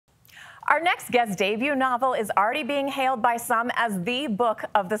Our next guest's debut novel is already being hailed by some as the book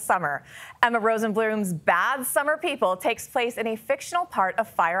of the summer. Emma Rosenblum's Bad Summer People takes place in a fictional part of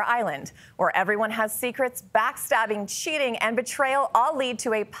Fire Island, where everyone has secrets, backstabbing, cheating, and betrayal all lead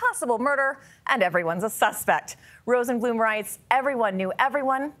to a possible murder, and everyone's a suspect. Rosenblum writes, everyone knew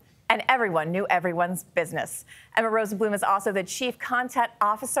everyone, and everyone knew everyone's business. Emma Rosenblum is also the Chief Content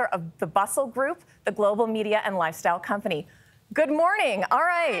Officer of the Bustle Group, the global media and lifestyle company. Good morning. All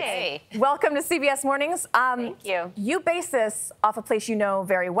right. Hey. Welcome to CBS Mornings. Thank you. You base this off a place you know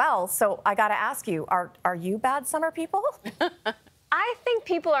very well, so I got to ask you, are you bad summer people? I think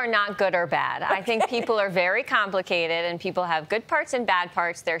people are not good or bad. I think people are very complicated, and people have good parts and bad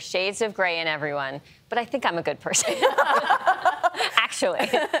parts. There's shades of gray in everyone. But I think I'm a good person, actually.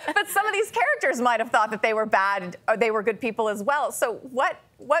 But some of these characters might have thought that they were bad, or they were good people as well. So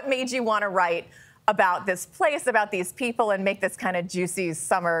what made you want to write about this place, about these people, and make this kind of juicy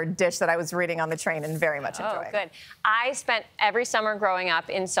summer dish that I was reading on the train and very much enjoying? Oh, good. I spent every summer growing up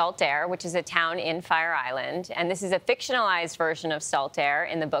in Saltaire, which is a town in Fire Island. And this is a fictionalized version of Saltaire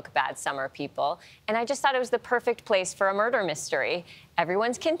in the book Bad Summer People. And I just thought it was the perfect place for a murder mystery.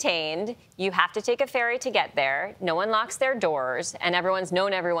 Everyone's contained. You have to take a ferry to get there. No one locks their doors, and everyone's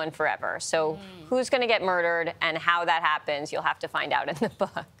known everyone forever. So who's going to get murdered and how that happens, you'll have to find out in the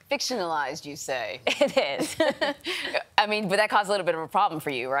book. Fictionalized, you say? It is. I mean, but that caused a little bit of a problem for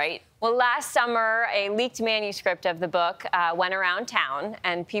you, right? Well, last summer, a leaked manuscript of the book went around town,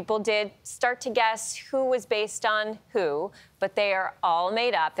 and people did start to guess who was based on who, but they are all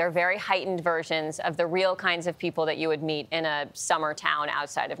made up. They're very heightened versions of the real kinds of people that you would meet in a summer town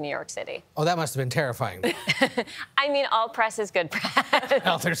outside of New York City. Oh, that must have been terrifying. I mean, all press is good press.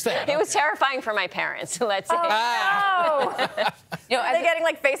 Well, there's that. It was terrifying for my parents, let's say. Oh, no. You know, are they getting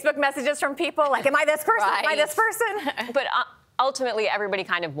like Facebook messages from people like, am I this person? Right. Am I this person? But ultimately, everybody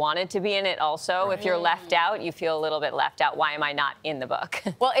kind of wanted to be in it also. Right. If you're left out, you feel a little bit left out. Why am I not in the book?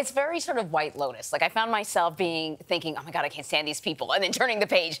 Well, it's very sort of White Lotus. Like, I found myself thinking, oh my God, I can't stand these people, and then turning the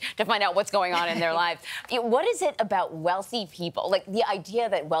page to find out what's going on in their lives. What is it about wealthy people? Like, the idea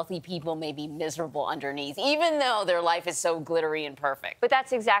that wealthy people may be miserable underneath, even though their life is so glittery and perfect. But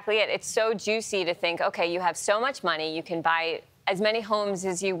that's exactly it. It's so juicy to think, okay, you have so much money, you can buy as many homes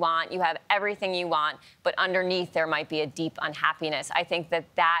as you want, you have everything you want, but underneath there might be a deep unhappiness. I think that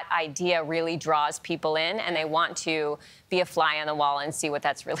that idea really draws people in, and they want to be a fly on the wall and see what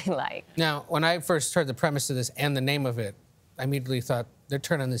that's really like. Now, when I first heard the premise of this and the name of it, I immediately thought they're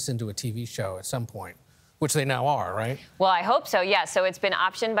turning this into a TV show at some point, which they now are, right? Well, I hope so, yeah. So it's been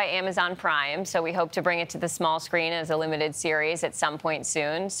optioned by Amazon Prime, so we hope to bring it to the small screen as a limited series at some point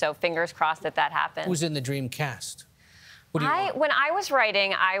soon, so fingers crossed that that happens. Who's in the dream cast? When I was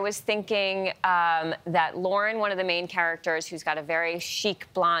writing, I was thinking that Lauren, one of the main characters, who's got a very chic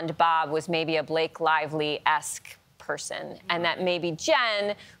blonde bob, was maybe a Blake Lively-esque person, and that maybe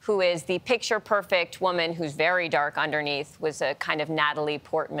Jen, who is the picture-perfect woman who's very dark underneath, was a kind of Natalie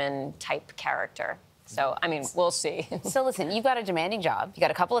Portman-type character. So, I mean, we'll see. So listen, you've got a demanding job. You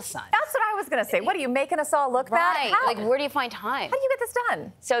got a couple of sons. That's what I was going to say. What, are you making us all look bad? How? Like, where do you find time? How do you get this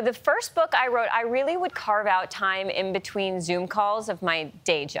done? So the first book I wrote, I really would carve out time in between Zoom calls of my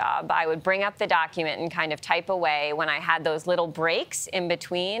day job. I would bring up the document and kind of type away when I had those little breaks in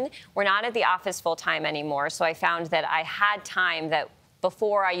between. We're not at the office full time anymore, so I found that I had time that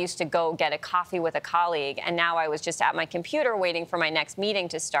before I used to go get a coffee with a colleague, and now I was just at my computer waiting for my next meeting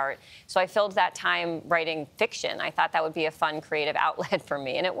to start. So I filled that time writing fiction. I thought that would be a fun creative outlet for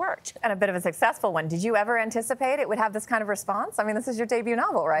me, and it worked. And a bit of a successful one. Did you ever anticipate it would have this kind of response? I mean, this is your debut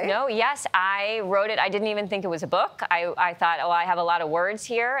novel, right? No, yes, I wrote it. I didn't even think it was a book. I thought, oh, I have a lot of words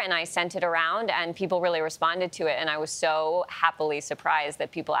here, and I sent it around, and people really responded to it, and I was so happily surprised that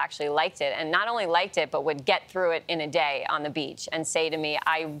people actually liked it, and not only liked it, but would get through it in a day on the beach and say to me,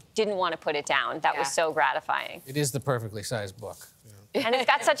 I didn't want to put it down. That was so gratifying. It is the perfectly sized book. Yeah. And it's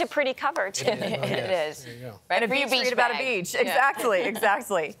got such a pretty cover, too. It is. There you go. Right, and a beach read about a beach. Yeah. Exactly,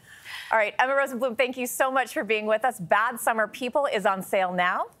 exactly. All right, Emma Rosenblum, thank you so much for being with us. Bad Summer People is on sale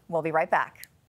now. We'll be right back.